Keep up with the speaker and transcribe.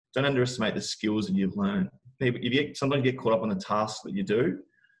don't underestimate the skills that you've learned. Sometimes you get caught up on the tasks that you do.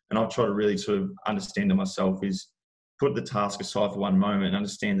 And I've tried to really sort of understand to myself is put the task aside for one moment and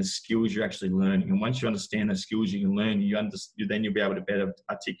understand the skills you're actually learning. And once you understand the skills you can learn, then you'll be able to better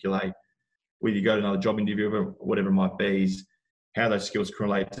articulate whether you go to another job interview or whatever it might be, is how those skills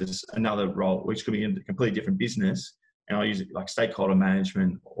correlate to another role, which could be in a completely different business. And I use it like stakeholder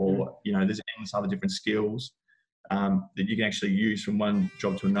management or, there's endless other different skills that you can actually use from one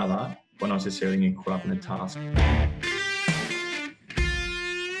job to another, but not necessarily getting caught up in the task.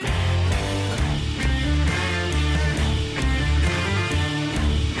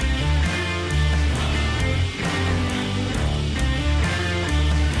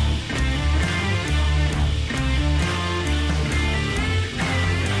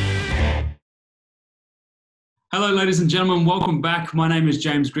 Hello, ladies and gentlemen. Welcome back. My name is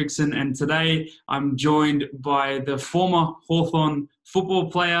James Grigson, and today I'm joined by the former Hawthorn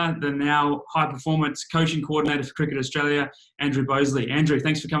football player, the now high-performance coaching coordinator for Cricket Australia, Andrew Boseley. Andrew,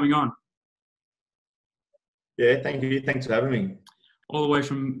 thanks for coming on. Yeah, thank you. Thanks for having me. All the way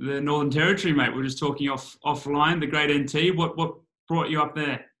from the Northern Territory, mate. We're just talking offline, the great NT. What brought you up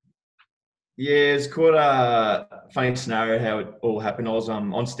there? Yeah, it's quite a funny scenario how it all happened. I was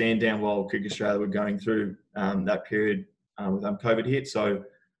on stand down while Cricket Australia were going through that period with COVID hit. So I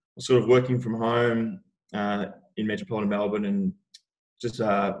was sort of working from home in metropolitan Melbourne, and just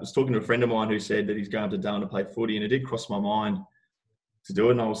was talking to a friend of mine who said that he's going to Darwin to play footy, and it did cross my mind to do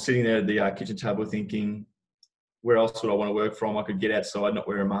it. And I was sitting there at the kitchen table thinking, where else would I want to work from? I could get outside, not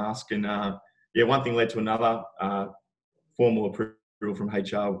wear a mask. And one thing led to another. Formal approval from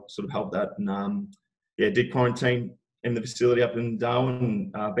HR sort of helped that. And did quarantine in the facility up in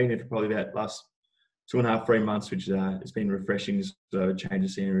Darwin. Been there for probably about last 2.5-3 months, which has been refreshing. So change of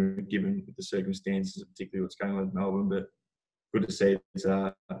scenery given with the circumstances, particularly what's going on with Melbourne. But good to see it's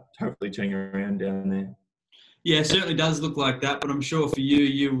hopefully turning around down there. Yeah, it certainly does look like that. But I'm sure for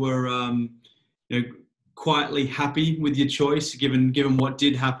you were quietly happy with your choice, given what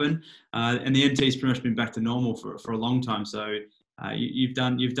did happen. And the NT's pretty much been back to normal for a long time. So you've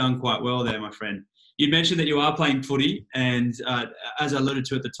done quite well there, my friend. You mentioned that you are playing footy, and as I alluded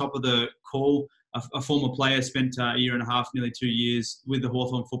to at the top of the call, a former player spent a year and a half, nearly 2 years with the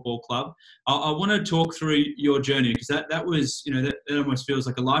Hawthorn Football Club. I want to talk through your journey, because that was, that almost feels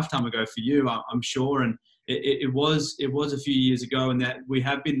like a lifetime ago for you, I'm sure, and it was a few years ago, and that we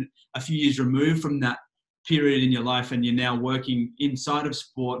have been a few years removed from that period in your life, and you're now working inside of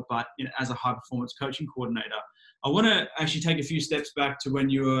sport, but as a high performance coaching coordinator. I want to actually take a few steps back to when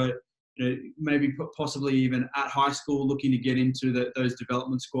you were, maybe possibly even at high school, looking to get into those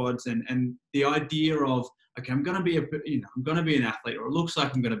development squads, and the idea of, okay, I'm going to be an athlete, or it looks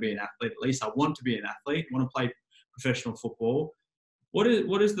like I'm going to be an athlete. At least I want to be an athlete. I want to play professional football. What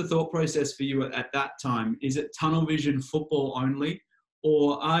is the thought process for you at that time? Is it tunnel vision football only,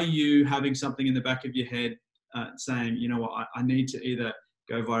 or are you having something in the back of your head saying, you know what, I need to either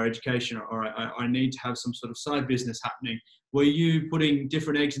go via education, or I need to have some sort of side business happening? Were you putting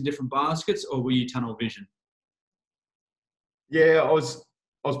different eggs in different baskets, or were you tunnel vision? Yeah, I was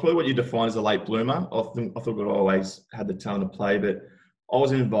probably what you define as a late bloomer. I thought I always had the talent to play, but I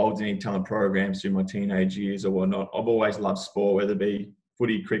wasn't involved in any talent programs through my teenage years or whatnot. I've always loved sport, whether it be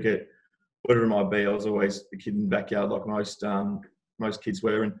footy, cricket, whatever it might be. I was always the kid in the backyard like most kids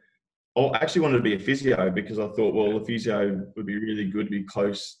were. And I actually wanted to be a physio, because I thought, well, a physio would be really good to be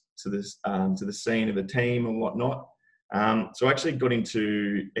close to this, to the scene of the team and whatnot. So I actually got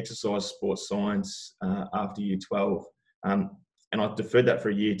into exercise sports science after year 12. And I deferred that for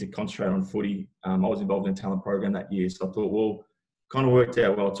a year to concentrate on footy. I was involved in a talent program that year. So I thought, well, kind of worked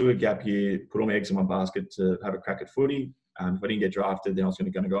out well. I took a gap year, put all my eggs in my basket to have a crack at footy. If I didn't get drafted, then I was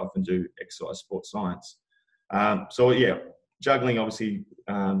going to go off and do exercise sports science. Juggling, obviously,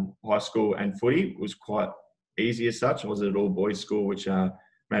 high school and footy was quite easy as such. I was at an all-boys school, which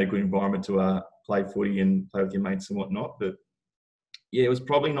made a good environment to play footy and play with your mates and whatnot. But, yeah, it was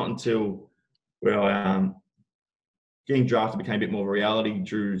probably not until where I getting drafted became a bit more of a reality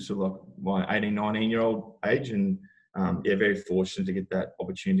through sort of like my 18, 19-year-old age. And, very fortunate to get that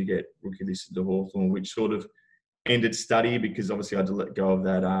opportunity to get rookie listed to Hawthorn, which sort of ended study, because obviously I had to let go of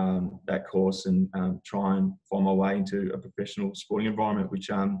that course and try and find my way into a professional sporting environment, which,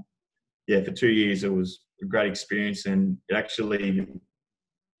 for 2 years it was a great experience, and it actually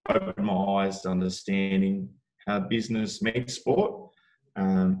opened my eyes to understanding how business meets sport,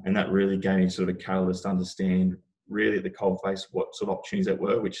 and that really gave me sort of a catalyst to understand really at the coalface what sort of opportunities that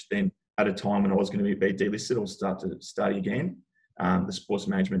were, which then at a time when I was going to be delisted, I'll start to study again. the sports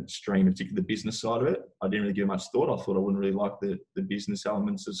management stream, particularly the business side of it. I didn't really give much thought. I thought I wouldn't really like the business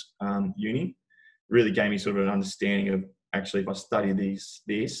elements of uni. It really gave me sort of an understanding of, actually, if I study these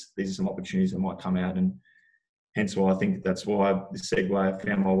are some opportunities that might come out, and hence why I think that's why the segue I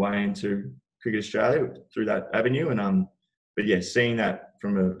found my way into Cricket Australia through that avenue. And but yeah, seeing that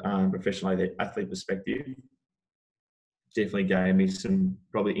from a professional athlete perspective definitely gave me some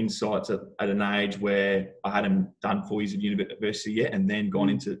probably insights at an age where I hadn't done 4 years of university yet, and then gone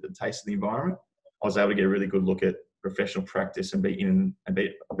into the taste of the environment. I was able to get a really good look at professional practice and being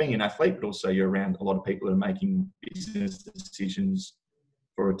an athlete, but also you're around a lot of people that are making business decisions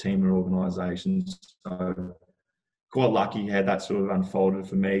for a team or organisations. So quite lucky how that sort of unfolded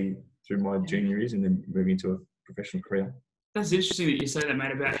for me through my junior years and then moving into a professional career. That's interesting that you say that,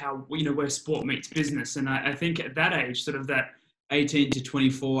 mate, about how, where sport meets business. And I think at that age, sort of that 18 to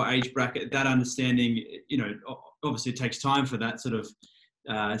 24 age bracket, that understanding, obviously it takes time for that sort of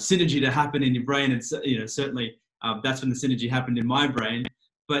synergy to happen in your brain. And, certainly that's when the synergy happened in my brain.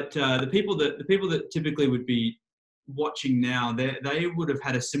 But the people that typically would be watching now, they would have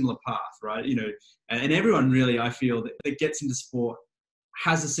had a similar path, right? And everyone really, I feel, that gets into sport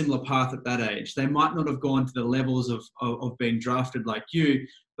has a similar path at that age. They might not have gone to the levels of being drafted like you,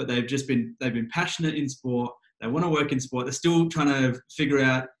 but they've been passionate in sport. They want to work in sport. They're still trying to figure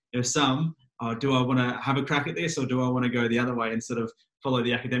out, some, do I want to have a crack at this, or do I want to go the other way and sort of follow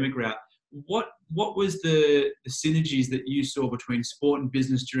the academic route? What was the synergies that you saw between sport and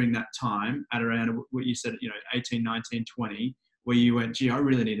business during that time at around what you said, 18, 19, 20, where you went, gee, I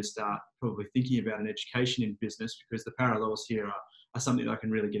really need to start probably thinking about an education in business, because the parallels here are something that I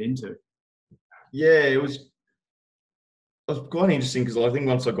can really get into? Yeah, it was quite interesting, because I think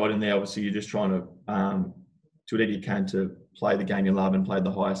once I got in there, obviously you're just trying to do whatever you can to play the game you love and play at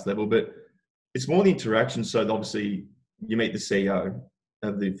the highest level. But it's more the interaction. So obviously you meet the CEO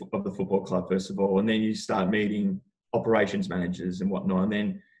of the football club first of all, and then you start meeting operations managers and whatnot, and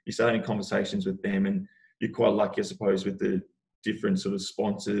then you start having conversations with them, and you're quite lucky, I suppose, with the different sort of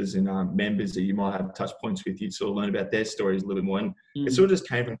sponsors and members that you might have touch points with. You'd sort of learn about their stories a little bit more, and it sort of just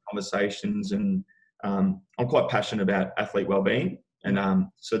came from conversations. And I'm quite passionate about athlete wellbeing, and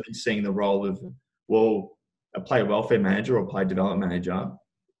so then seeing the role of, a player welfare manager or player development manager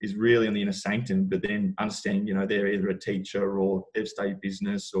is really on the inner sanctum, but then understanding, they're either a teacher or they've studied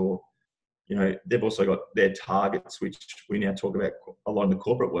business, or they've also got their targets, which we now talk about a lot in the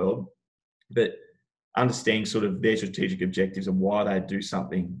corporate world, but understanding sort of their strategic objectives and why they do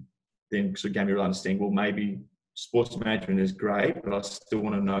something, then sort of gave me a real understanding, maybe sports management is great, but I still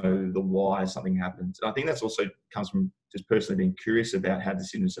want to know the why something happens. And I think that's also comes from just personally being curious about how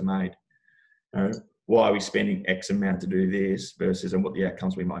decisions are made. Why are we spending X amount to do this versus and what the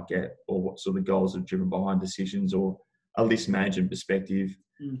outcomes we might get, or what sort of goals are driven behind decisions, or a list management perspective.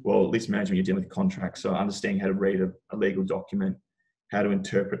 Well, list management, you're dealing with contracts, so understanding how to read a legal document, how to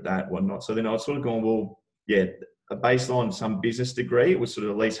interpret that, whatnot. So then I was sort of going, based on some business degree, it would sort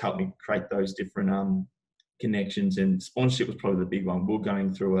of at least help me create those different connections. And sponsorship was probably the big one. We're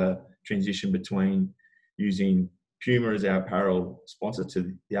going through a transition between using Puma as our apparel sponsor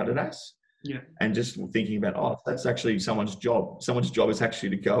to the Adidas. Yeah. And just thinking about, that's actually someone's job. Someone's job is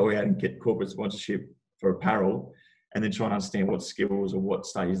actually to go out and get corporate sponsorship for apparel, and then try and understand what skills or what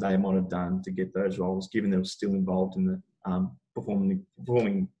studies they might have done to get those roles, given they were still involved in the performing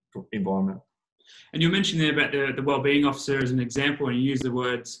environment. And you mentioned there about the wellbeing officer as an example, and you use the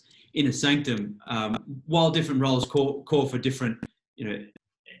words inner sanctum. While different roles call for different,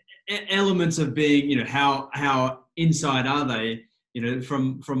 elements of being, how inside are they?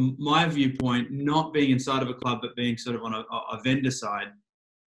 From my viewpoint, not being inside of a club, but being sort of on a vendor side.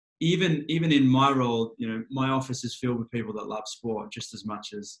 Even in my role, my office is filled with people that love sport just as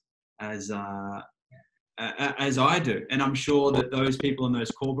much as I do, and I'm sure that those people in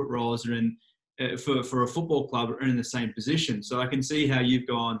those corporate roles are in for a football club are in the same position. So I can see how you've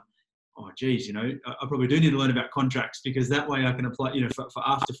gone, oh geez, I probably do need to learn about contracts, because that way I can apply, for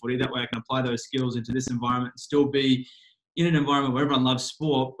after footy, that way I can apply those skills into this environment and still be in an environment where everyone loves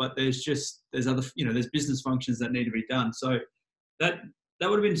sport, but there's other, there's business functions that need to be done. So that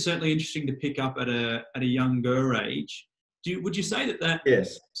would have been certainly interesting to pick up at a younger age. Would you say that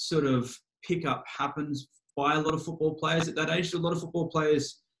yes, sort of pickup happens by a lot of football players at that age? Do a lot of football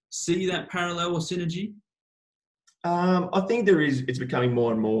players see that parallel or synergy? I think there is. It's becoming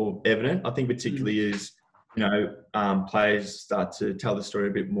more and more evident. I think particularly as players start to tell the story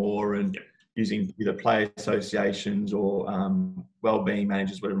a bit more, and using either player associations or wellbeing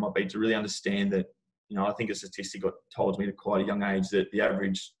managers, whatever it might be, to really understand that. I think a statistic got told to me at quite a young age that the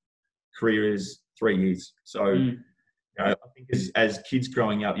average career is 3 years. So I think as kids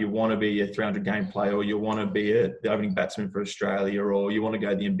growing up, you want to be a 300-game player, or you want to be the opening batsman for Australia, or you want to go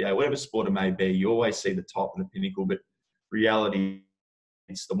to the NBA, whatever sport it may be. You always see the top and the pinnacle, but reality,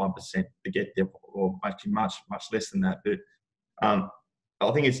 it's the 1% to get there, or actually much less than that. But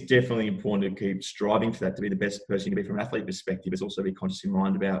I think it's definitely important to keep striving for that, to be the best person you can be from an athlete perspective. It's also be conscious in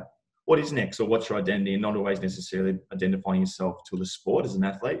mind about what is next, or what's your identity, and not always necessarily identifying yourself to the sport as an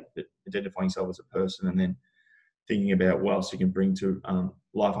athlete, but identifying yourself as a person, and then thinking about what else you can bring to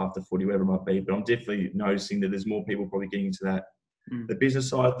life after footy, whatever it might be. But I'm definitely noticing that there's more people probably getting into that, the business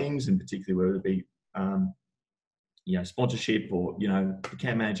side of things, and particularly whether it be, sponsorship or,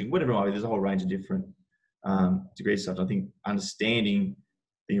 account managing, whatever it might be. There's a whole range of different degrees of stuff. I think understanding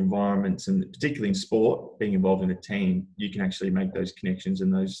the environments, and particularly in sport, being involved in a team, you can actually make those connections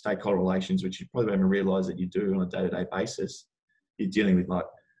and those stakeholder relations, which you probably don't even realise that you do on a day-to-day basis. You're dealing with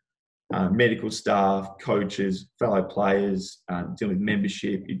medical staff, coaches, fellow players, dealing with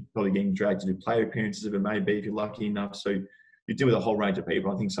membership. You're probably getting dragged to do player appearances, if it may be, if you're lucky enough. So you deal with a whole range of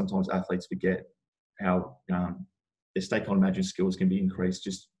people. I think sometimes athletes forget how their stakeholder management skills can be increased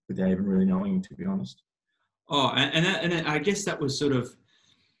just without even really knowing, to be honest. Oh, and I guess that was sort of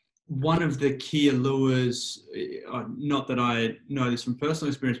one of the key allures. Not that I know this from personal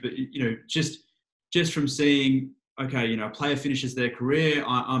experience, but just from seeing, okay, a player finishes their career.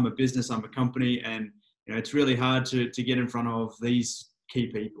 I'm a business, I'm a company, and it's really hard to get in front of these key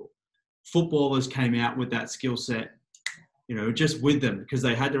people. Footballers came out with that skill set, just with them, because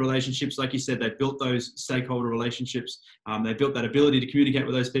they had the relationships, like you said. They built those stakeholder relationships. They built that ability to communicate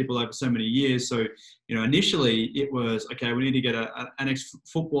with those people over so many years. So, initially it was, okay, we need to get an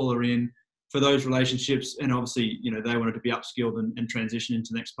ex-footballer in for those relationships. And obviously, they wanted to be upskilled and transition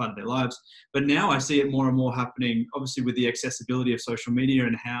into the next part of their lives. But now I see it more and more happening, obviously with the accessibility of social media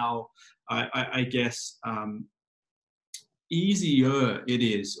and how I guess easier it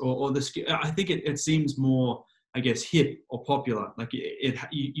is, or I think it seems more, I guess, hip or popular. Like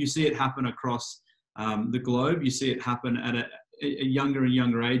you see it happen across the globe. You see it happen at a younger and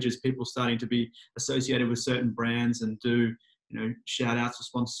younger ages. People starting to be associated with certain brands and do shout outs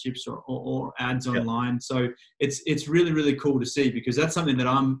or sponsorships or ads online. So it's really, really cool to see, because that's something that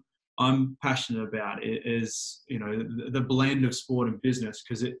I'm passionate about, is the blend of sport and business,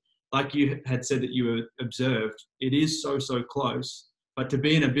 because it, like you had said that you observed, it is so close. But to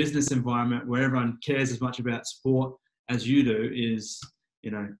be in a business environment where everyone cares as much about sport as you do is,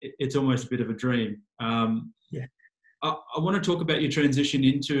 it's almost a bit of a dream. I want to talk about your transition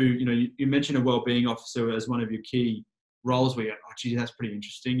into, you mentioned a wellbeing officer as one of your key roles. Where, oh, geez, that's pretty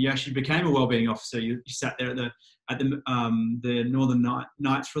interesting. You actually became a wellbeing officer. You sat there at the Northern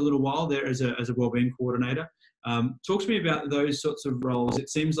Knights for a little while there as a wellbeing coordinator. Talk to me about those sorts of roles. It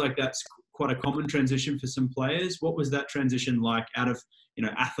seems like that's quite a common transition for some players. What was that transition like out of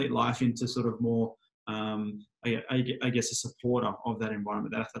athlete life into sort of more, I guess, a supporter of that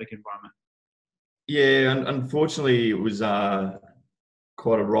environment, that athletic environment? Yeah, unfortunately, it was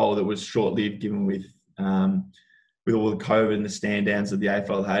quite a role that was short-lived, given with all the COVID and the stand downs that the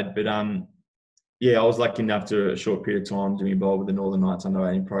AFL had. But I was lucky enough to a short period of time to be involved with the Northern Knights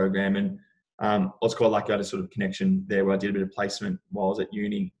under-18 program, and I was quite lucky. I had a sort of connection there where I did a bit of placement while I was at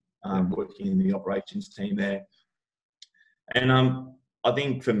uni, working in the operations team there. And I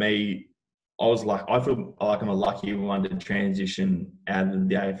think for me, I feel like I'm a lucky one to transition out of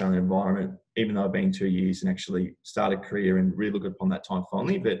the AFL environment, even though I've been 2 years and actually started a career and really look upon that time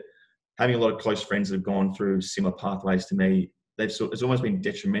fondly. But having a lot of close friends that have gone through similar pathways to me, it's almost been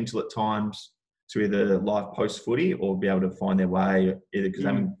detrimental at times to either life post-footy or be able to find their way, either because they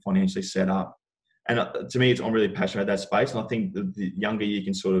haven't financially set up. And to me, I'm really passionate about that space. And I think the younger you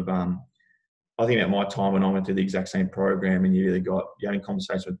can sort of, I think about my time when I went through the exact same program, and you're having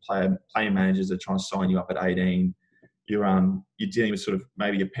conversations with player managers that are trying to sign you up at 18. You're dealing with sort of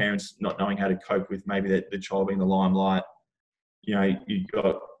maybe your parents not knowing how to cope with maybe the child being the limelight. You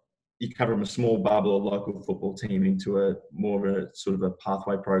come from a small bubble, a local football team, into a more of a sort of a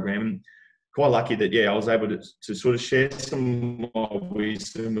pathway program. And quite lucky that, I was able to sort of share some of my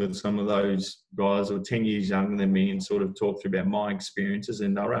wisdom with some of those guys who were 10 years younger than me and sort of talk through about my experiences,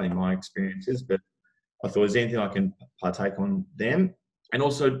 and not only my experiences, but I thought, is there anything I can partake on them? And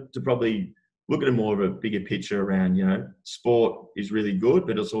also to probably look at a more of a bigger picture around, sport is really good,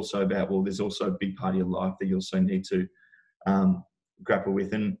 but it's also about, well, there's also a big part of your life that you also need to grapple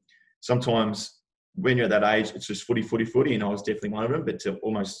with. And sometimes when you're at that age, it's just footy, and I was definitely one of them, but to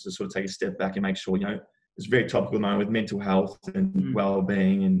sort of take a step back and make sure, it's very topical at the moment with mental health and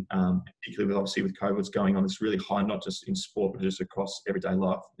well-being, and particularly with, obviously, with COVID, what's going on, it's really high, not just in sport, but just across everyday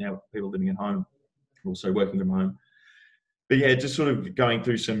life. Now, people living at home, also working from home. but yeah, just sort of going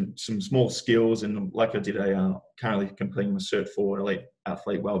through some small skills, and like I did currently completing my Cert 4 in elite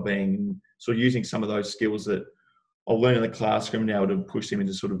athlete wellbeing, and sort of using some of those skills that I'll learn in the classroom now to push them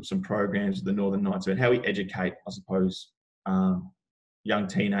into sort of some programs with the Northern Knights about how we educate, I suppose, young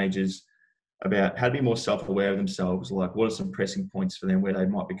teenagers about how to be more self-aware of themselves, like what are some pressing points for them where they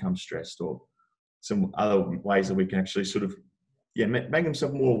might become stressed, or some other ways that we can actually sort of, make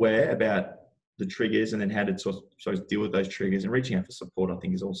themselves more aware about the triggers, and then how to sort of deal with those triggers. And reaching out for support, I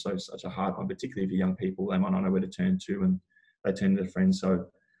think, is also such a hard one, particularly for young people. They might not know where to turn to, and they turn to their friends. So,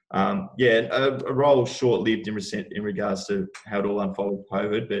 a role short-lived in regards to how it all unfolded with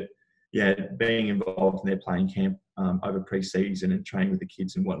COVID, but yeah, being involved in their playing camp over pre-season and training with the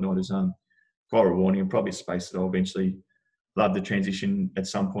kids and whatnot is quite rewarding, and probably a space that I'll eventually love to transition at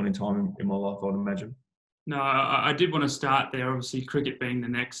some point in time in my life, I'd imagine. No, I did want to start there. Obviously, cricket being the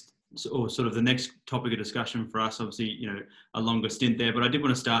next, or sort of the next topic of discussion for us. Obviously, a longer stint there, but I did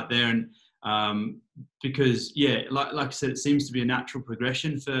want to start there, and because like I said, it seems to be a natural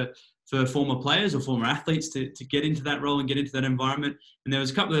progression for former players or former athletes to get into that role and get into that environment. And there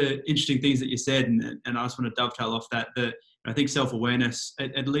was a couple of interesting things that you said, and I just want to dovetail off that. I think self-awareness,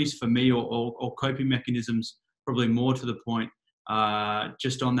 at least for me, or coping mechanisms, probably more to the point,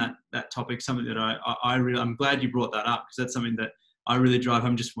 just on that topic, something that I'm glad you brought that up, because that's something that I really drive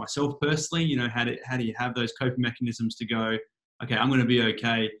home just for myself personally. How do you have those coping mechanisms to go, okay, I'm going to be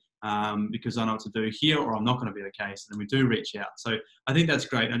okay because I know what to do here, or I'm not going to be okay. So then we do reach out. So I think that's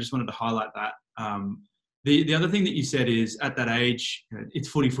great. I just wanted to highlight that. The other thing that you said is, at that age, it's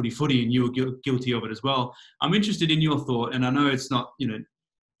footy, and you were guilty of it as well. I'm interested in your thought, and I know it's not,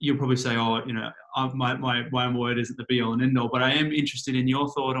 you'll probably say, my word isn't the be all and end all, but I am interested in your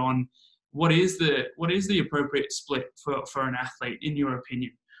thought on what is the appropriate split for an athlete, in your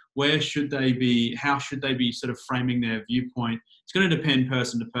opinion? Where should they be? How should they be sort of framing their viewpoint? It's going to depend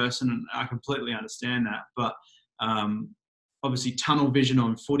person to person, and I completely understand that. But obviously, tunnel vision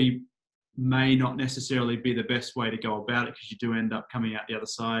on footy may not necessarily be the best way to go about it, because you do end up coming out the other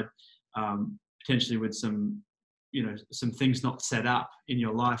side potentially with some things not set up in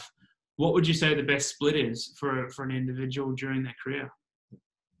your life. What would you say the best split is for an individual during their career?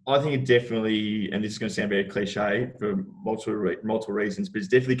 I think it definitely, and this is going to sound very cliche for multiple reasons, but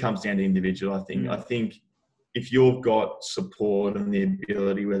it definitely comes down to individual. I think if you've got support and the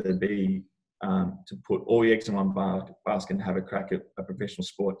ability, whether it be to put all your eggs in one basket and have a crack at a professional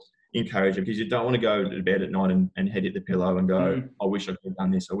sport, encourage it, because you don't want to go to bed at night and head hit the pillow and go, I wish I could have done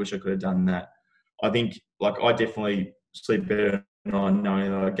this, I wish I could have done that. I think, I definitely sleep better at night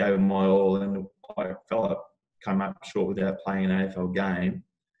knowing that I gave it my all, and I felt like come up short without playing an AFL game.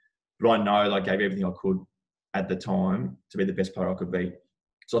 But I know I gave everything I could at the time to be the best player I could be.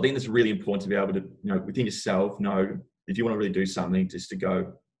 So I think it's really important to be able to, within yourself, know if you want to really do something, just to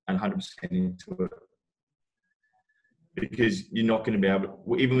go 100% into it. Because you're not going to be able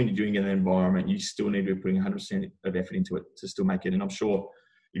to, even when you're doing it in an environment, you still need to be putting 100% of effort into it to still make it. And I'm sure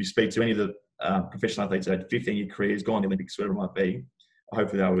if you speak to any of the professional athletes that had 15-year careers, gone to the Olympics, whatever it might be,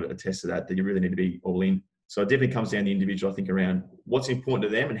 hopefully they would attest to that you really need to be all in. So it definitely comes down to the individual, I think, around what's important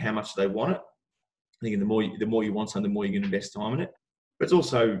to them and how much they want it. I think the more you want something, the more you can invest time in it. But it's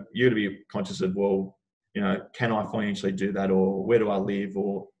also, you got to be conscious of, can I financially do that, or where do I live,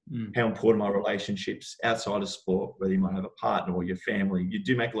 or how important are my relationships outside of sport, whether you might have a partner or your family. You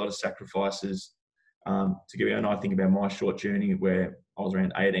do make a lot of sacrifices to give you. And I think about my short journey where I was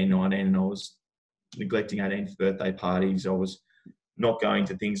around 18, 19, and I was neglecting 18th birthday parties. I was not going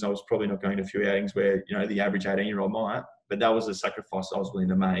to things. I was probably not going to a few outings where, the average 18-year-old might, but that was a sacrifice I was willing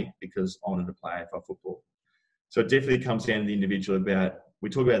to make because I wanted to play AFL football. So it definitely comes down to the individual. We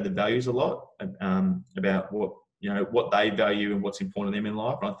talk about the values a lot, about what they value and what's important to them in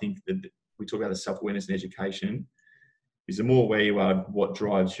life. And I think that we talk about the self-awareness and education is the more aware you are of what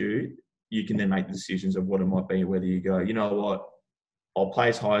drives you, you can then make the decisions of what it might be, whether you go, you know what, I'll play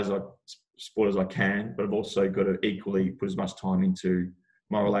as high as sport as I can, but I've also got to equally put as much time into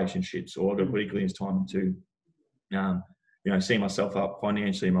my relationships, or I've got to put equally as time into, seeing myself up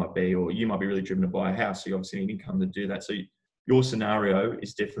financially might be, or you might be really driven to buy a house, so you obviously need income to do that. So your scenario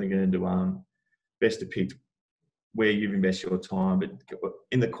is definitely going to best depict where you've invested your time, but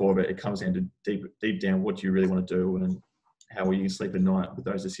in the core of it, it comes down to deep down what you really want to do and how you can sleep at night with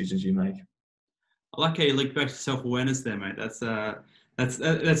those decisions you make. I like how you link back to self-awareness there, mate. That's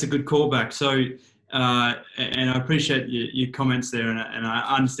a good callback. So, and I appreciate your comments there, and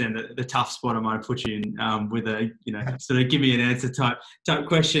I understand the tough spot I might put you in with a sort of give me an answer type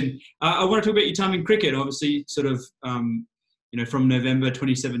question. I want to talk about your time in cricket. Obviously, sort of from November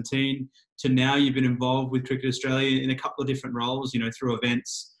 2017 to now, you've been involved with Cricket Australia in a couple of different roles, through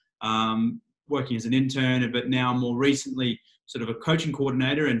events, working as an intern, but now more recently sort of a coaching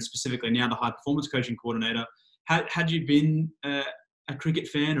coordinator, and specifically now the high performance coaching coordinator. Had you been a cricket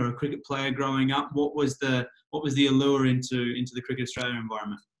fan or a cricket player growing up? What was the allure into the Cricket Australia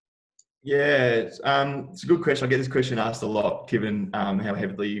environment? Yeah, it's a good question. I get this question asked a lot, given how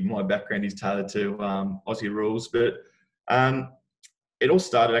heavily my background is tailored to Aussie rules. But it all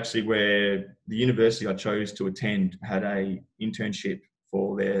started actually where the university I chose to attend had a internship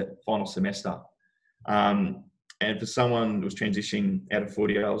for their final semester. And for someone who was transitioning out of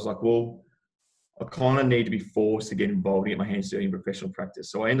 40, I was like, well, I kind of need to be forced to get involved and get my hands dirty in professional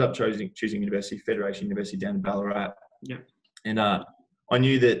practice. So I ended up choosing University, Federation University down in Ballarat. Yeah. And I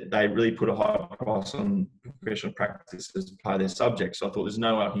knew that they really put a high price on professional practice as part of their subject. So I thought, there's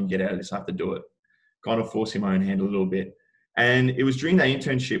no way I can get out of this. I have to do it. Kind of forcing my own hand a little bit. And it was during that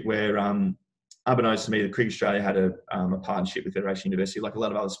internship where, unbeknownst to me, the Cricket Australia had a partnership with Federation University, like a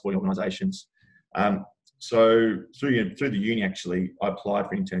lot of other sporting organisations. So through the uni, actually, I applied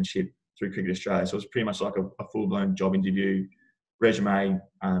for an internship through Cricket Australia. So it was pretty much like a full-blown job interview, resume,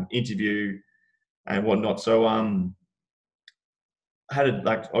 interview, and whatnot. So I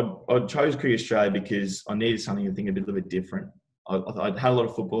chose Cricket Australia because I needed something I think a little bit different. I'd had a lot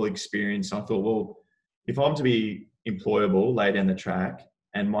of football experience, and I thought, well, if I'm to be employable, lay down the track,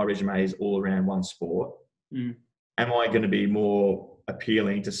 and my resume is all around one sport, am I going to be more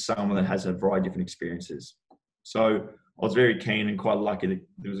appealing to someone that has a variety of different experiences? So I was very keen and quite lucky that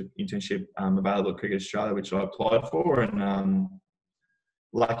there was an internship available at Cricket Australia, which I applied for, and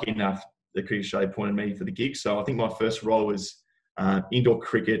lucky enough, the Cricket Australia appointed me for the gig. So I think my first role was indoor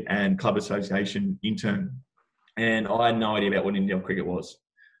cricket and club association intern, and I had no idea about what indoor cricket was.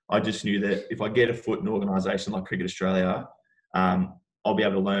 I just knew that if I get a foot in an organisation like Cricket Australia, I'll be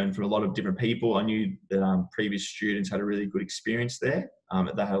able to learn from a lot of different people. I knew that previous students had a really good experience there.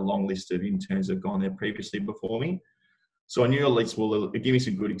 They had a long list of interns that have gone there previously before me. So I knew at least, well, it'll give me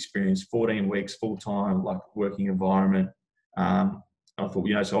some good experience, 14 weeks, full-time, like working environment. I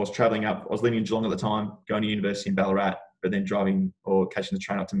thought, so I was travelling up. I was living in Geelong at the time, going to university in Ballarat, but then driving or catching the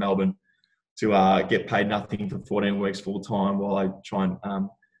train up to Melbourne to get paid nothing for 14 weeks full-time while I try and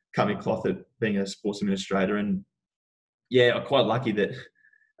cut me cloth at being a sports administrator. And yeah, I'm quite lucky that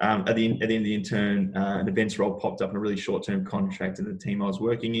at the end of the intern, an events role popped up in a really short-term contract at the team I was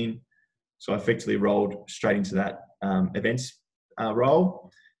working in. So I effectively rolled straight into that events role.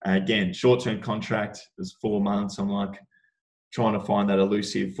 Again, short-term contract, it was 4 months. I'm like trying to find that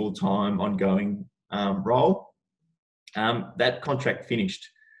elusive full-time ongoing role. That contract finished,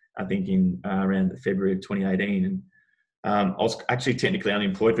 I think, in around February of 2018. And I was actually technically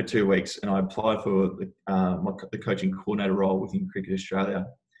unemployed for 2 weeks, and I applied for the coaching coordinator role within Cricket Australia.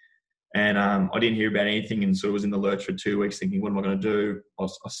 And I didn't hear about anything, and so I was in the lurch for 2 weeks thinking, what am I going to do? I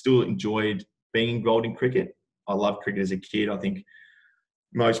still enjoyed being involved in cricket. I loved cricket as a kid. I think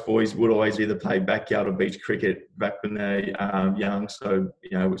most boys would always either play backyard or beach cricket back when they're young. So,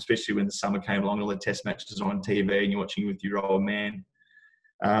 especially when the summer came along, all the test matches are on TV and you're watching with your old man.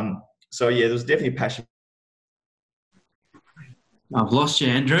 So, yeah, there was definitely passion. I've lost you,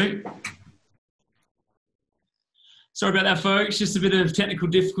 Andrew. Sorry about that, folks. Just a bit of technical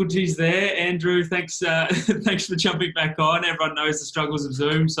difficulties there. Andrew, thanks for jumping back on. Everyone knows the struggles of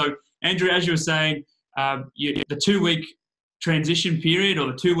Zoom. So, Andrew, as you were saying, the 2-week transition period, or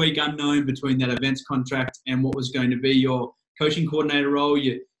the 2-week unknown between that events contract and what was going to be your coaching coordinator role,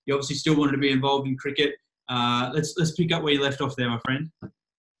 you obviously still wanted to be involved in cricket. Let's pick up where you left off there, my friend.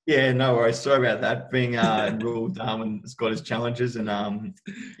 Yeah, no worries. Sorry about that. Being in rural Darwin has got its challenges, and I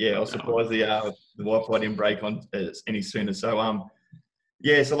was surprised the Wi-Fi didn't break on any sooner. So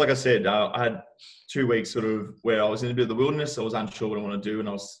so like I said, I had 2 weeks sort of where I was in a bit of the wilderness. I was unsure what I want to do, and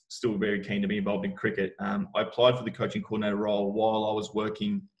I was still very keen to be involved in cricket. I applied for the coaching coordinator role while I was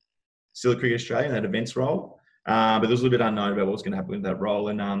working still at Cricket Australia in that events role, but there was a little bit unknown about what was going to happen with that role,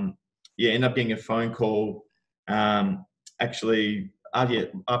 and ended up getting a phone call actually.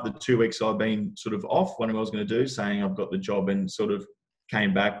 After 2 weeks I've been sort of off, wondering what I was going to do, saying I've got the job, and sort of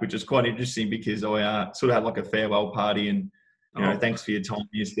came back, which is quite interesting because I sort of had like a farewell party and, thanks for your time and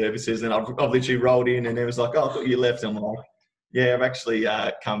your services. And I've literally rolled in and it was like, oh, I thought you left. I'm like, yeah, I've actually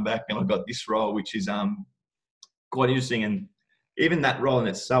come back and I've got this role, which is quite interesting. And even that role in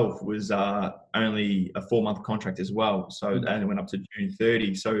itself was only a 4-month contract as well. So it only went up to June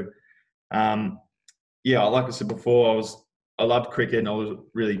 30. So, like I said before, I loved cricket and I was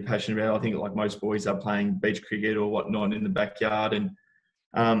really passionate about it. I think like most boys are playing beach cricket or whatnot in the backyard. And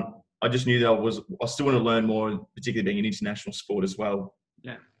I just knew that I still want to learn more, particularly being an international sport as well.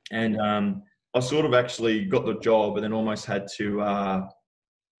 Yeah. And I sort of actually got the job, and then almost had to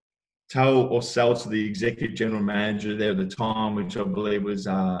tell or sell to the executive general manager there at the time, which I believe was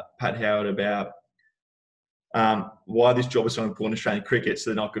Pat Howard, about why this job was so important to Australian cricket,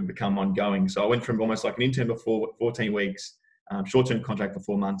 so that I could become ongoing. So I went from almost like an intern before 14 weeks, short-term contract for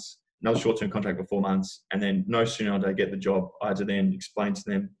 4 months, another short-term contract for 4 months, and then no sooner did I get the job, I had to then explain to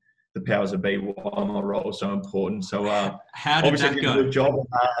them the powers that be why my role was so important. So how did that go? A good job.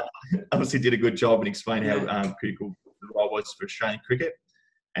 Obviously did a good job in explaining how critical the role was for Australian cricket.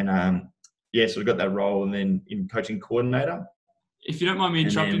 And so I got that role, and then in coaching coordinator. If you don't mind me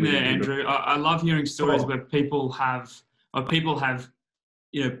interrupting there, Andrew, I love hearing stories where people have,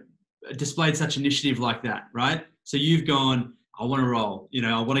 displayed such initiative like that, right? So you've gone, I want to roll,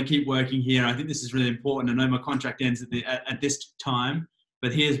 I want to keep working here. I think this is really important. I know my contract ends at this time,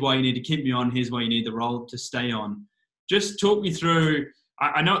 but here's why you need to keep me on. Here's why you need the role to stay on. Just talk me through.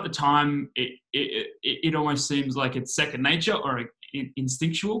 I know at the time it almost seems like it's second nature or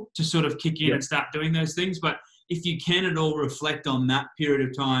instinctual to sort of kick in and start doing those things, but if you can at all reflect on that period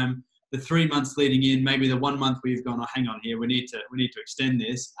of time, the 3 months leading in, maybe the 1 month where you've gone, oh, hang on here, we need to extend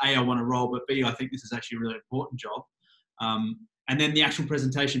this. A, I want to roll, but B, I think this is actually a really important job. And then the actual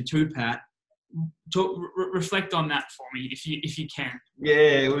presentation to Pat, reflect on that for me if you can.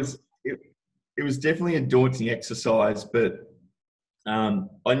 Yeah, it was definitely a daunting exercise, but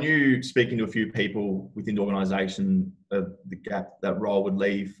I knew, speaking to a few people within the organisation, of the gap that role would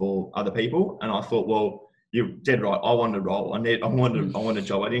leave for other people, and I thought, well, you're dead right. I wanted a role. I want a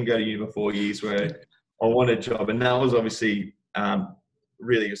job. I didn't go to uni for 4 years where I wanted a job, and that was obviously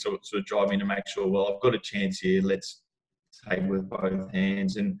really sort of driving me to make sure, well, I've got a chance here. Let's take it with both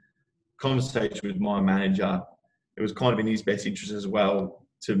hands. And conversation with my manager, it was kind of in his best interest as well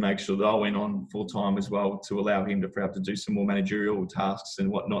to make sure that I went on full time as well, to allow him to free up to do some more managerial tasks and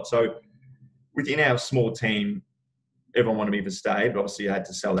whatnot. So within our small team, everyone wanted me to stay, but obviously I had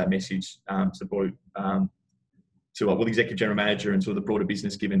to sell that message to the executive general manager and sort of the broader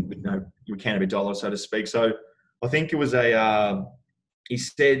business, given with you can't have a dollar, so to speak. So I think it was he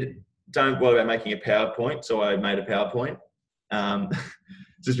said, don't worry about making a PowerPoint. So I made a PowerPoint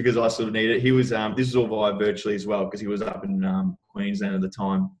just because I sort of needed it. He was, this was all via virtually as well, because he was up in Queensland at the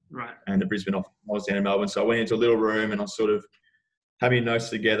time. Right. And the Brisbane office, I was down in Melbourne. So I went into a little room and I sort of had my notes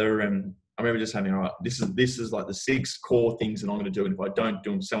together, and I remember just having, all right, this is like the 6 core things that I'm going to do. And if I don't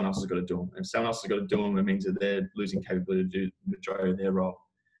do them, someone else has got to do them. And if someone else has got to do them, it means that they're losing capability to do the majority of their role.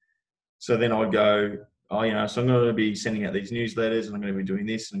 So then I would go, so I'm going to be sending out these newsletters, and I'm going to be doing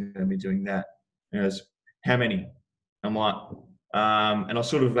this, and I'm going to be doing that. And he goes, how many? I'm like, and I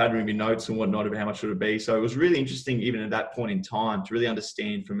sort of had my notes and whatnot of how much it would be. So it was really interesting, even at that point in time, to really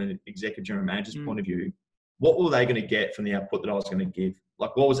understand from an executive general manager's point of view, what were they going to get from the output that I was going to give?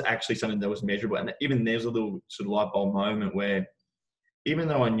 Like, what was actually something that was measurable? And even there's a little sort of light bulb moment where, even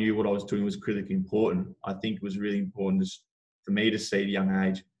though I knew what I was doing was critically important, I think it was really important for me to see at a young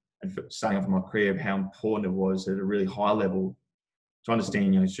age, and for starting off in my career, how important it was at a really high level to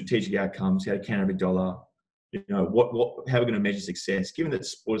understand, strategic outcomes, how to count every dollar, how we're going to measure success, given that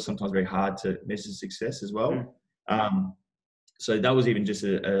sport is sometimes very hard to measure success as well. So that was even just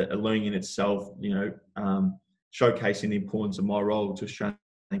a learning in itself, showcasing the importance of my role to Australian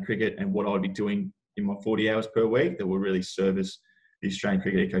cricket and what I'd be doing in my 40 hours per week that will really service the Australian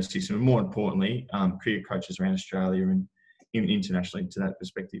cricket ecosystem, and more importantly, cricket coaches around Australia and internationally to that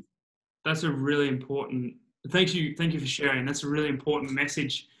perspective. That's a really important, thank you for sharing. That's a really important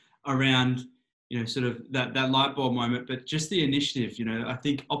message around, sort of that light bulb moment, but just the initiative. I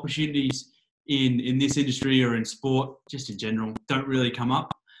think opportunities in this industry or in sport, just in general, don't really come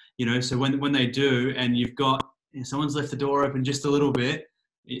up. So when they do, and you've got someone's left the door open just a little bit,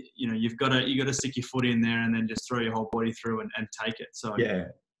 you've got to stick your foot in there and then just throw your whole body through and take it. So yeah,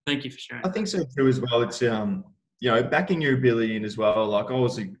 thank you for sharing. I think so too as well. It's backing your ability in as well. Like, I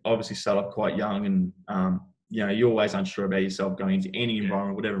was obviously started off quite young, and you're always unsure about yourself going into any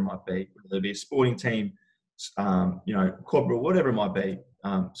environment, whatever it might be, whether it be a sporting team, corporate, whatever it might be,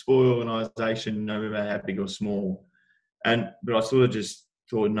 sport organisation, no matter how big or small. But I sort of just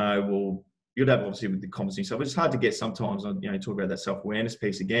thought, no, well, you'd have obviously with the competency stuff, but it's hard to get sometimes. Talk about that self-awareness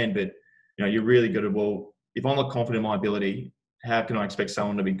piece again, but you're really good at, well, if I'm not confident in my ability, how can I expect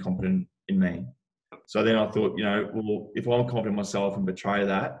someone to be confident in me? So then I thought, well, if I'm confident in myself and betray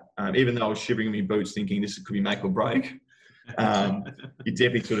that, even though I was shivering in my boots thinking this could be make or break, you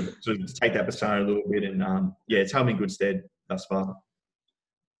definitely sort of take that persona a little bit, and it's held me in good stead thus far.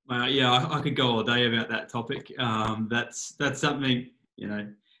 I could go all day about that topic. That's something,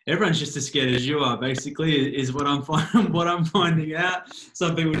 everyone's just as scared as you are, basically, is what I'm finding out.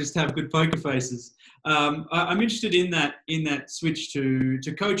 Some people just have good poker faces. I'm interested in that switch to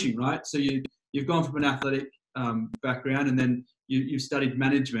coaching, right? So you've gone from an athletic background, and then you've studied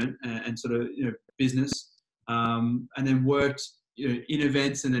management and sort of business, and then worked in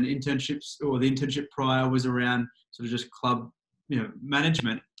events, and then internships, or the internship prior was around sort of just club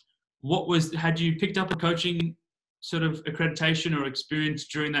management. Had you picked up a coaching sort of accreditation or experience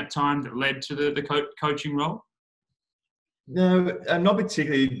during that time that led to the coaching role? No, not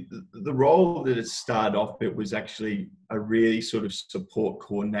particularly. The role that it started off with was actually a really sort of support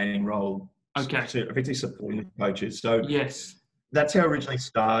coordinating role. Okay. So effectively supporting the coaches. So yes, that's how it originally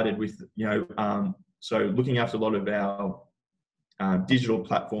started with, so looking after a lot of our digital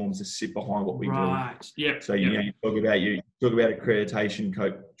platforms that sit behind what we do. Right. Yep. So you talk about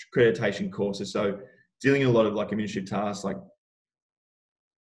accreditation courses. So dealing in a lot of like administrative tasks, like.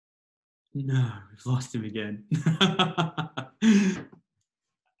 No, we've lost him again.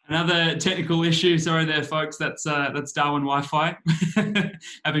 Another technical issue. Sorry there, folks. That's Darwin Wi-Fi.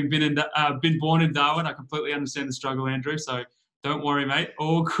 Having been born in Darwin, I completely understand the struggle, Andrew. So don't worry, mate.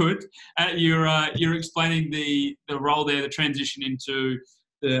 All good. You're explaining the role there, the transition into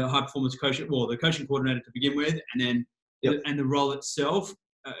the high performance coaching, well, the coaching coordinator to begin with, and then and the role itself.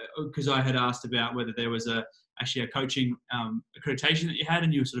 Because I had asked about whether there was actually a coaching accreditation that you had,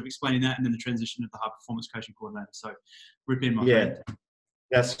 and you were sort of explaining that, and then the transition to the high performance coaching coordinator. So rip in, my friend.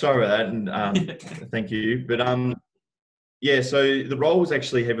 Yeah, sorry about that, and thank you. But so the role was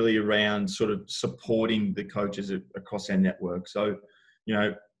actually heavily around sort of supporting the coaches across our network. So,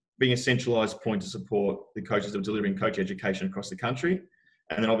 being a centralised point to support the coaches that were delivering coach education across the country,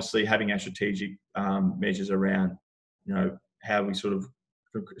 and then obviously having our strategic measures around, how we sort of,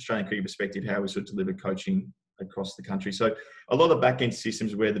 from Australian cricket perspective, how we sort of deliver coaching across the country. So a lot of back-end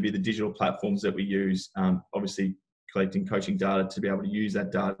systems, whether it be the digital platforms that we use, obviously collecting coaching data to be able to use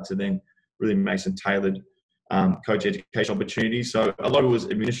that data to then really make some tailored coach education opportunities. So a lot of it was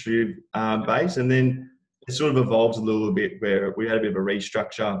administrative based, and then it sort of evolved a little bit where we had a bit of a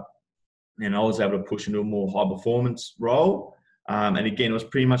restructure, and I was able to push into a more high performance role. And again, it was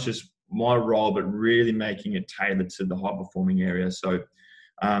pretty much just my role, but really making it tailored to the high performing area. So,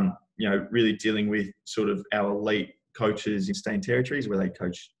 really dealing with sort of our elite coaches in staying territories where they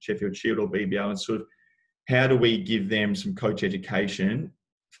coach Sheffield Shield or BBL, and sort of how do we give them some coach education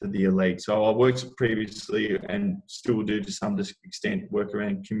for the elite. So I worked previously and still do to some extent work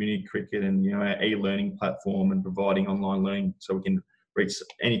around community cricket and, our e-learning platform and providing online learning so we can reach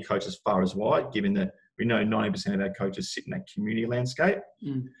any coach as far as wide, given that we know 90% of our coaches sit in that community landscape.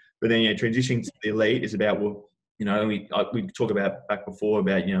 But then, transitioning to the elite is about, we talk about back before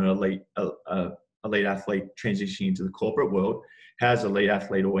about, elite athlete transitioning into the corporate world. How's elite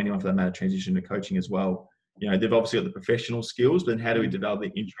athlete, or anyone for that matter, transition to coaching as well? They've obviously got the professional skills, but then how do we develop the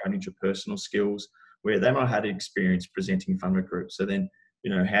intra and interpersonal skills where they might have had experience presenting in front of a group? So then,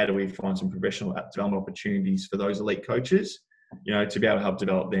 how do we find some professional development opportunities for those elite coaches, to be able to help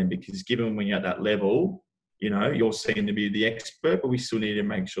develop them? Because given when you're at that level, you're seen to be the expert, but we still need to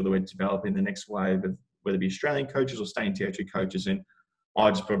make sure that we're developing the next wave of whether it be Australian coaches or staying territory coaches. And I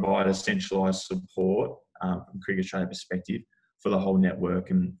just provide a centralised support from Cricket Australia perspective for the whole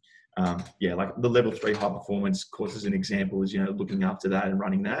network. And like the level 3 high performance course as an example is, looking after that and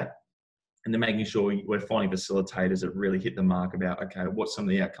running that. And then making sure we're finding facilitators that really hit the mark about, okay, what's some of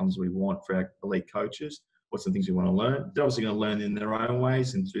the outcomes we want for our elite coaches? What's the things we want to learn? They're obviously going to learn in their own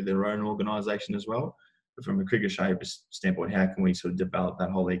ways and through their own organisation as well. But from a Cricket Australia standpoint, how can we sort of develop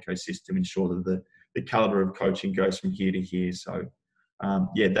that whole ecosystem, ensure that the calibre of coaching goes from here to here? So,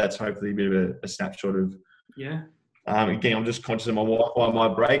 that's hopefully a bit of a snapshot of. Yeah. Again, I'm just conscious of my Wi-Fi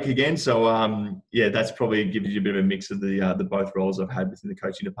might break again. So, that's probably gives you a bit of a mix of the both roles I've had within the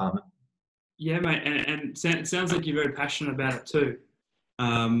coaching department. Yeah, mate. And it sounds like you're very passionate about it too.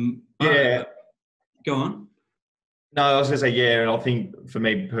 Go on. No, I was going to say, and I think for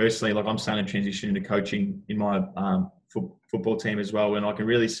me personally, like I'm starting to transition into coaching in my football team as well. And I can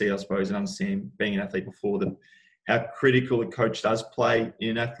really see, I suppose, and understand being an athlete before how critical a coach does play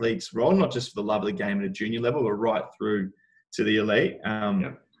in an athlete's role, not just for the love of the game at a junior level, but right through to the elite.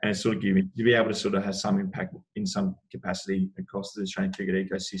 And it's sort of to be able to sort of have some impact in some capacity across the Australian cricket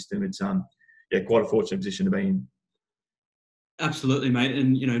ecosystem. It's quite a fortunate position to be in. Absolutely, mate.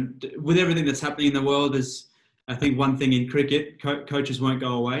 And, with everything that's happening in the world, there's, I think, one thing in cricket, coaches won't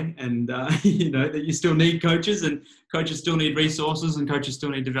go away. And, that you still need coaches, and coaches still need resources, and coaches still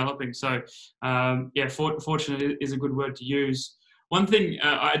need developing. So, fortunate is a good word to use. One thing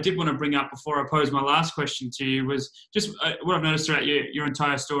I did want to bring up before I pose my last question to you was just what I've noticed throughout your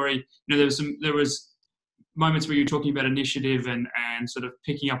entire story. You know, there was moments where you were talking about initiative and sort of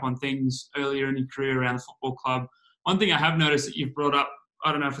picking up on things earlier in your career around the football club. One thing I have noticed that you've brought up,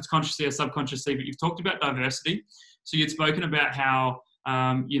 I don't know if it's consciously or subconsciously, but you've talked about diversity. So you'd spoken about how,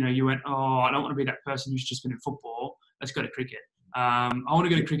 you went, I don't want to be that person who's just been in football. Let's go to cricket. I want to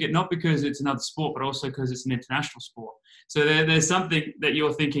go to cricket, not because it's another sport, but also because it's an international sport. So there's something that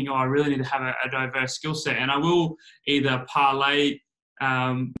you're thinking, I really need to have a diverse skill set. And I will either parlay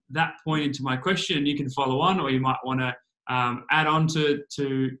that point into my question, you can follow on, or you might want to add on to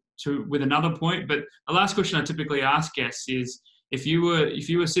with another point. But the last question I typically ask guests is, if you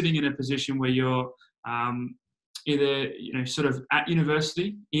were sitting in a position where you're either sort of at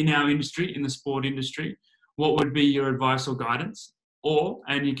university in our industry, in the sport industry, what would be your advice or guidance?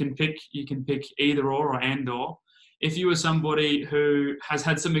 And you can pick either or and or. If you were somebody who has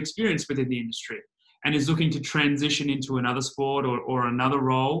had some experience within the industry and is looking to transition into another sport or another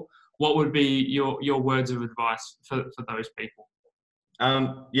role, what would be your words of advice for those people?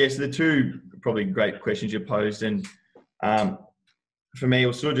 Yes, the two probably great questions you posed, and for me, it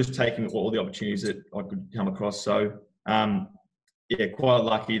was sort of just taking all the opportunities that I could come across. So, quite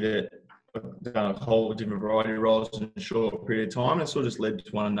lucky that I've done a whole different variety of roles in a short period of time. And it sort of just led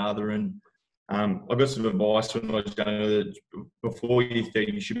to one another. And I got some advice when I was younger that before you're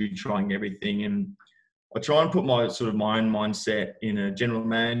 30, you should be trying everything. And I try and put my own mindset in a general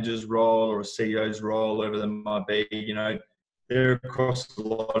manager's role or a CEO's role, whatever that might be. They're across a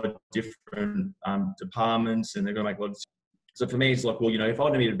lot of different departments, and they're going to make a lot of. So for me, it's like, well, if I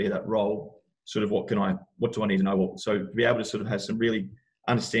needed to be that role, sort of what do I need to know? So to be able to sort of have some really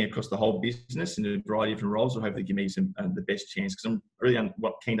understand across the whole business and a variety of different roles will hopefully give me some the best chance, because I'm really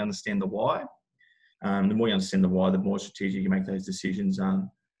keen to understand the why. The more you understand the why, the more strategic you make those decisions. I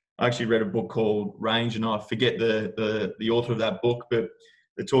actually read a book called Range, and I forget the author of that book, but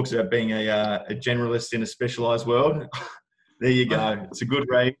it talks about being a generalist in a specialised world. There you go. It's a good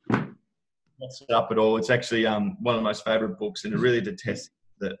read. Not set up at all. It's actually one of my most favourite books, and it really attests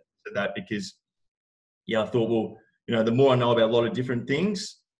to that because, I thought, well, the more I know about a lot of different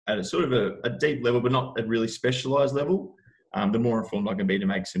things at a sort of a deep level, but not a really specialised level, the more informed I can be to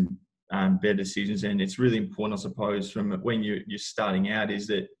make some better decisions. And it's really important, I suppose, from when you're starting out, is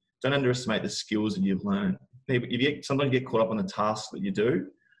that don't underestimate the skills that you've learned. Sometimes you get caught up on the tasks that you do,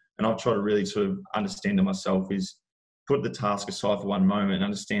 and I've tried to really sort of understand to myself is put the task aside for one moment and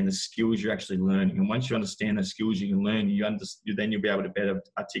understand the skills you're actually learning. And once you understand the skills you can learn, then you'll be able to better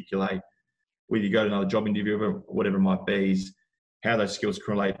articulate, whether you go to another job interview or whatever it might be, is how those skills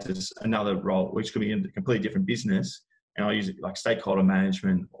correlate to another role, which could be in a completely different business. And I use it like stakeholder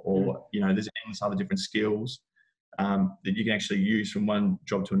management, or, there's endless other different skills that you can actually use from one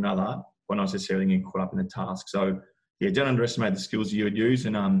job to another, but not necessarily getting caught up in the task. So, don't underestimate the skills you would use.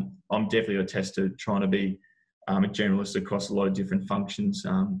 And I'm definitely attest to trying to be a generalist across a lot of different functions,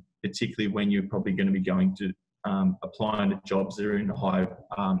 particularly when you're probably going to be going to applying to jobs that are in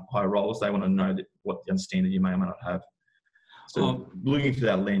higher roles. They want to know what the understanding you may or may not have. So looking through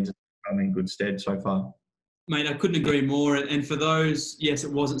that lens, I'm in good stead so far. Mate, I couldn't agree more. And for those, yes,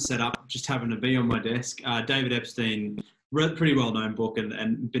 it wasn't set up, just happened to be on my desk. David Epstein, pretty well-known book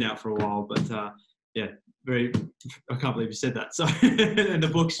and been out for a while, but I can't believe you said that. So, and the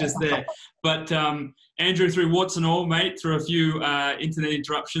book's just there. But Andrew, through warts and all, mate, through a few internet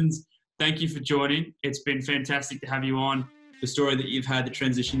interruptions, thank you for joining. It's been fantastic to have you on. The story that you've had, the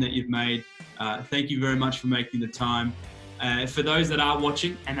transition that you've made. Thank you very much for making the time. For those that are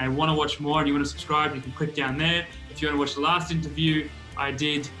watching and they want to watch more and you want to subscribe, you can click down there. If you want to watch the last interview I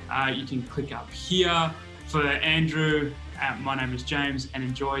did, you can click up here. For Andrew, my name is James, and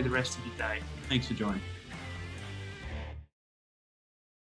enjoy the rest of your day. Thanks for joining.